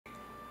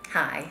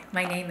Hi,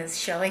 my name is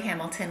Shelly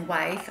Hamilton,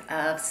 wife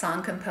of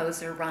song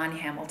composer Ron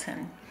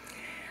Hamilton.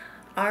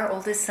 Our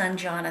oldest son,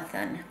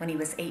 Jonathan, when he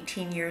was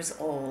 18 years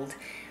old,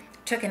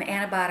 took an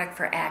antibiotic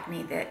for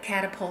acne that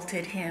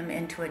catapulted him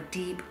into a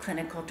deep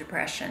clinical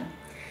depression.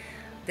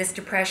 This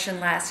depression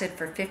lasted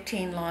for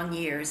 15 long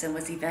years and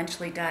was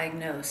eventually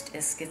diagnosed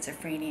as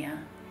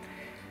schizophrenia.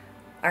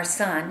 Our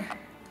son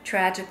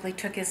tragically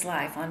took his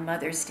life on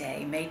Mother's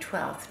Day, May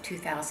 12,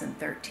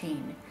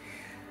 2013.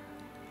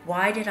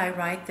 Why did I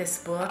write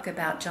this book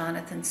about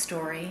Jonathan's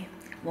story?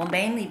 Well,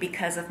 mainly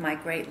because of my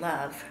great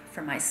love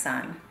for my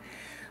son,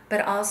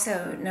 but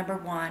also, number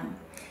one,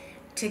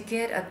 to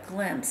get a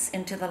glimpse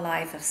into the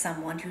life of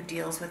someone who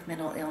deals with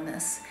mental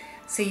illness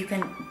so you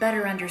can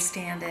better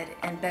understand it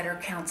and better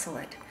counsel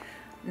it.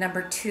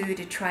 Number two,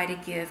 to try to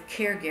give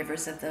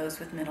caregivers of those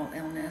with mental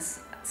illness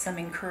some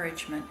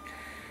encouragement.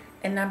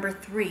 And number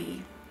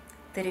three,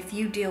 that if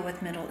you deal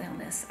with mental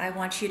illness, I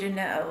want you to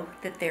know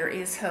that there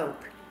is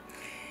hope.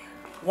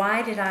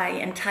 Why did I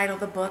entitle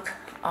the book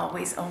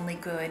Always Only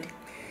Good?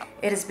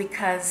 It is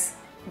because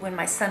when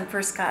my son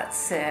first got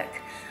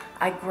sick,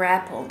 I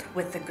grappled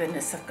with the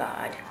goodness of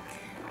God.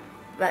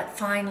 But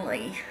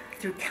finally,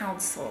 through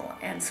counsel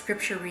and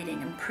scripture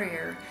reading and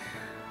prayer,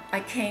 I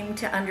came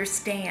to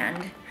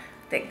understand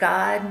that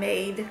God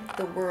made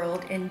the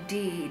world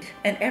indeed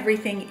and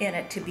everything in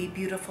it to be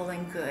beautiful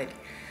and good.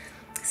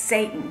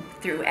 Satan,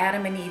 through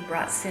Adam and Eve,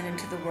 brought sin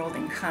into the world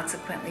and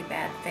consequently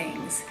bad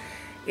things.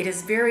 It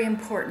is very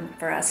important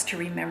for us to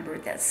remember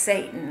that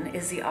Satan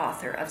is the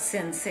author of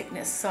sin,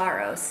 sickness,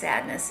 sorrow,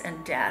 sadness,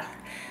 and death.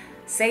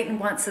 Satan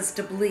wants us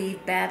to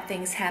believe bad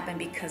things happen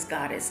because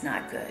God is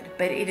not good,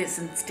 but it is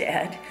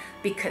instead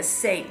because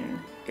Satan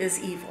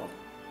is evil.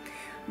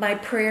 My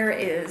prayer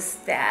is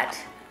that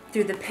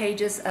through the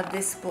pages of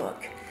this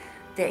book,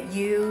 that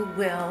you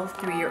will,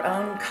 through your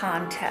own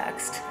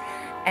context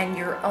and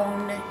your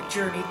own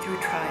journey through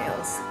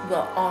trials,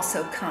 will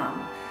also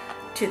come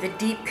to the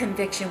deep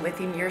conviction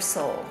within your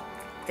soul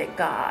that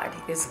God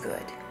is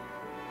good.